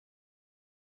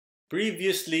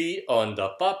Previously on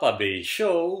the Papabey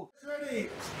show. Ready?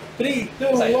 3,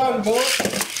 2, 1, go!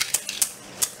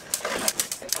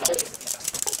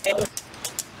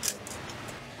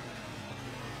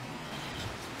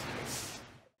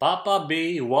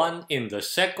 Papabey won in the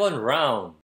second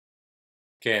round.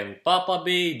 Can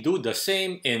Papabey do the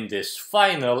same in this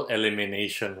final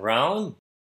elimination round?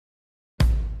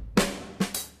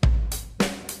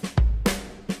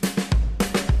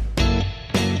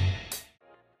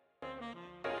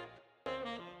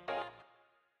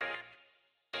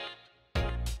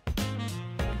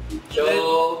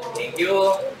 So, thank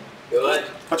you. Good.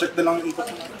 Pacheck na lang yung ikot.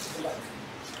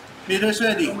 Leaders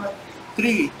ready?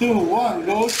 3, 2, 1,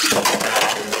 go!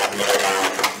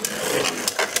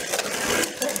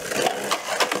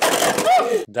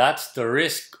 That's the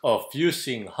risk of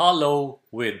using hollow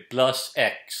with plus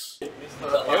X.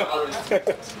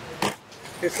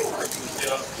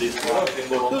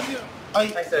 Ay,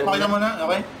 pakita mo na,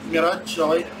 okay? Mirage,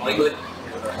 okay? Okay, good.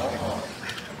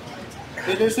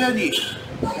 Leaders ready?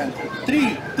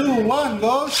 3, 2, 1,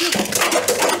 go! Shoot!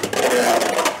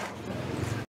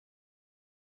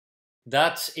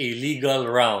 That's a legal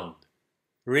round.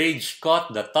 Rage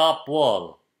caught the top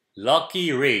wall.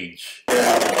 Lucky Rage.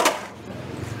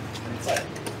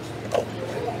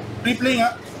 Replay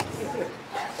nga.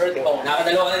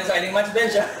 Nakadalawa ka na sa ating match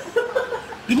bench, ha?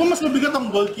 Di ba mas mabigat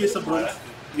ang gold key sa bronze?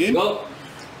 Game? Go!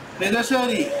 Leaders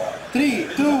ready?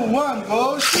 3, 2, 1,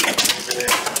 go! Shoot!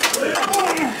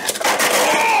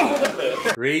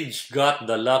 Rage got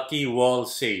the lucky wall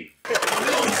save.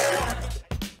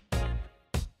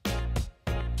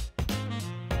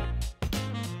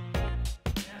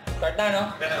 Start na, no?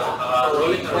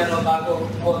 Rolling pa rin bago.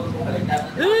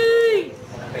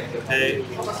 Okay.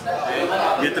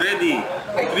 Get ready.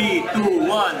 3, 2,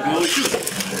 1, go shoot!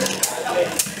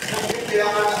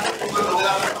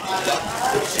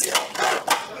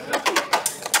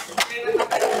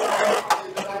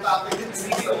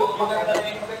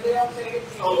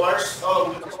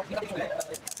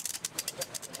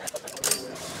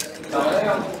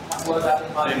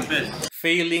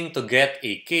 Failing to get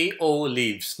a KO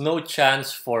leaves no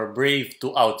chance for Brave to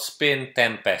outspin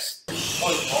Tempest.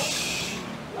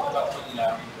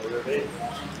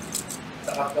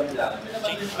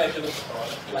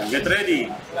 Get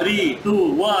ready. 3,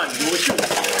 2, 1, go shoot!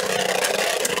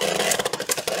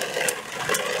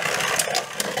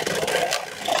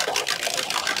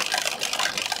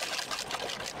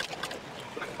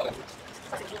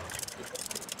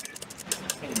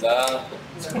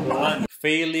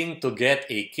 Failing to get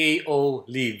a KO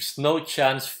leaves no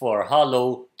chance for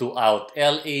Hollow to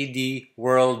out-LAD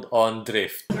World on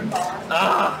Drift.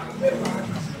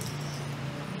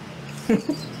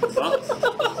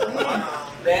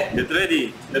 Get ready.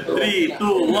 3,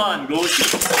 2, 1, go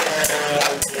shoot!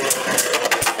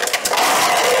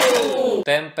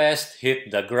 Tempest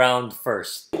hit the ground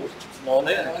first.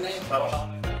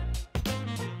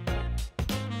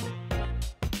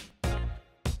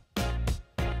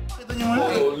 Pakita niyo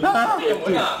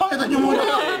muna. Pakita niyo muna.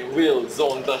 Will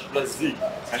zone the Z.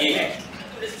 Yeah.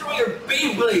 Destroy your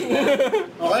Beyblade!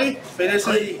 Okay, finish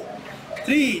ready.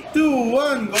 3, 2,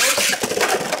 1, go!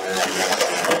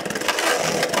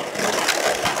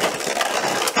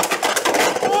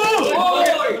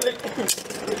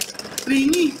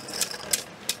 Trini!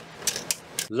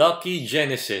 Lucky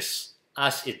Genesis,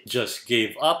 as it just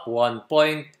gave up 1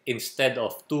 point instead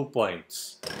of 2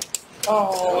 points.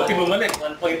 Buti bumalik,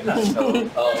 1 point lang.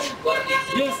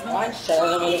 Yes, naman siya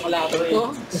naman yung kalaban ko.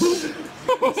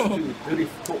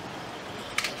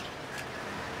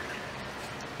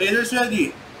 Players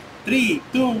ready. 3,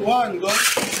 2, 1, go!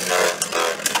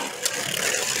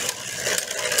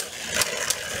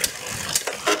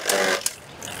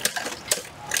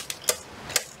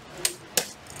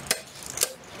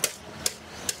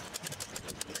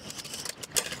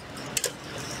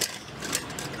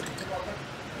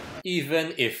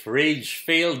 Even if Rage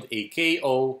failed a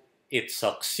KO, it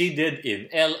succeeded in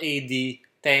LAD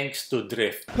thanks to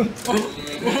Drift.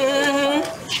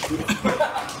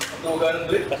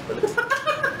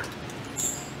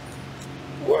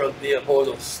 World the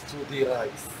Apollos to the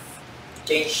rise.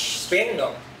 Change spin,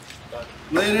 no?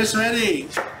 Players ready.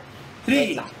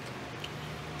 3,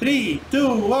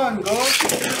 2, 1, go!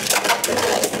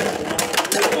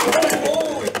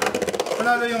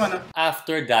 Panalo yung ano.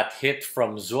 After that hit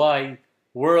from Zwei,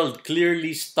 World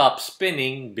clearly stopped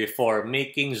spinning before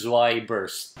making Zwei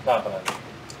burst.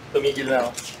 Tumigil na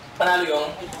ako. Panalo yung...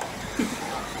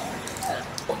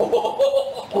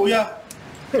 Kuya,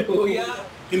 Kuya!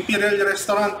 Imperial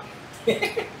Restaurant.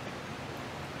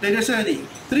 Ladies ready.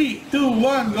 3, 2,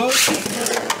 1, go!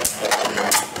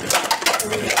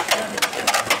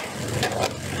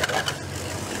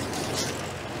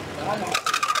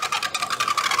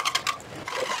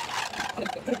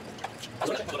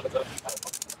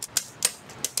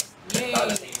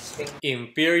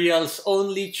 Imperial's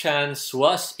only chance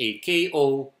was a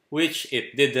KO, which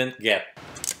it didn't get.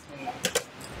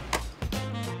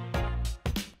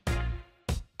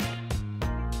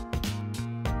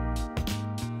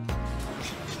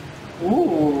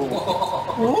 Ooh.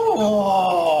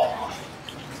 Ooh.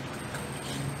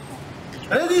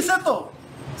 Ready, settle.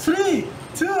 3,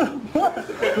 2, 1,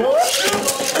 go.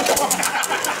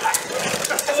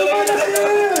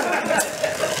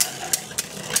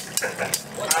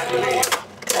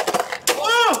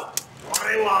 Oh!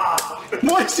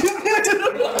 No es dinero.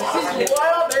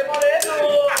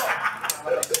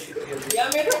 Ya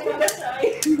meron mo na sa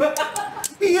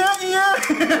Iya. Iya.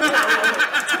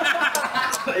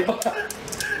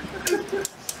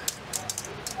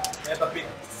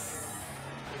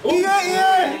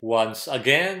 Once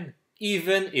again,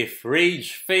 even if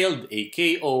Rage failed a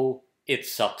KO, it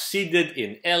succeeded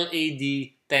in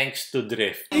LAD thanks to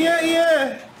Drift.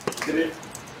 Iya.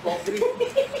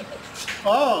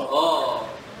 Oh. Oh.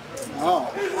 Oh.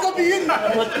 Sabihin na.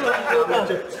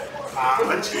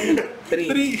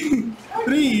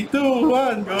 3, 2,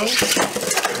 1, go.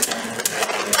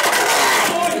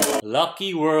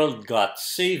 Lucky World got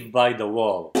saved by the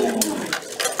wall.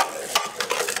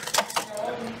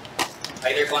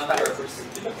 Either contact or first.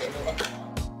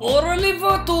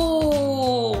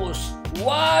 Oralivatos!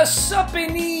 What's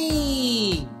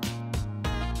happening?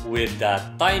 With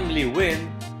that timely win,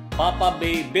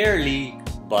 Papabey barely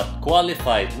but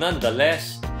qualified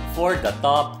nonetheless for the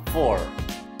top 4.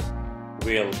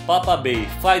 Will Papabey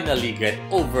finally get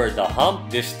over the hump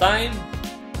this time?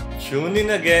 Tune in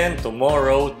again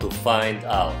tomorrow to find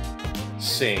out.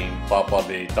 Same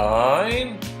Papabey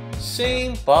time,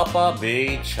 same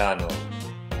Papabey channel.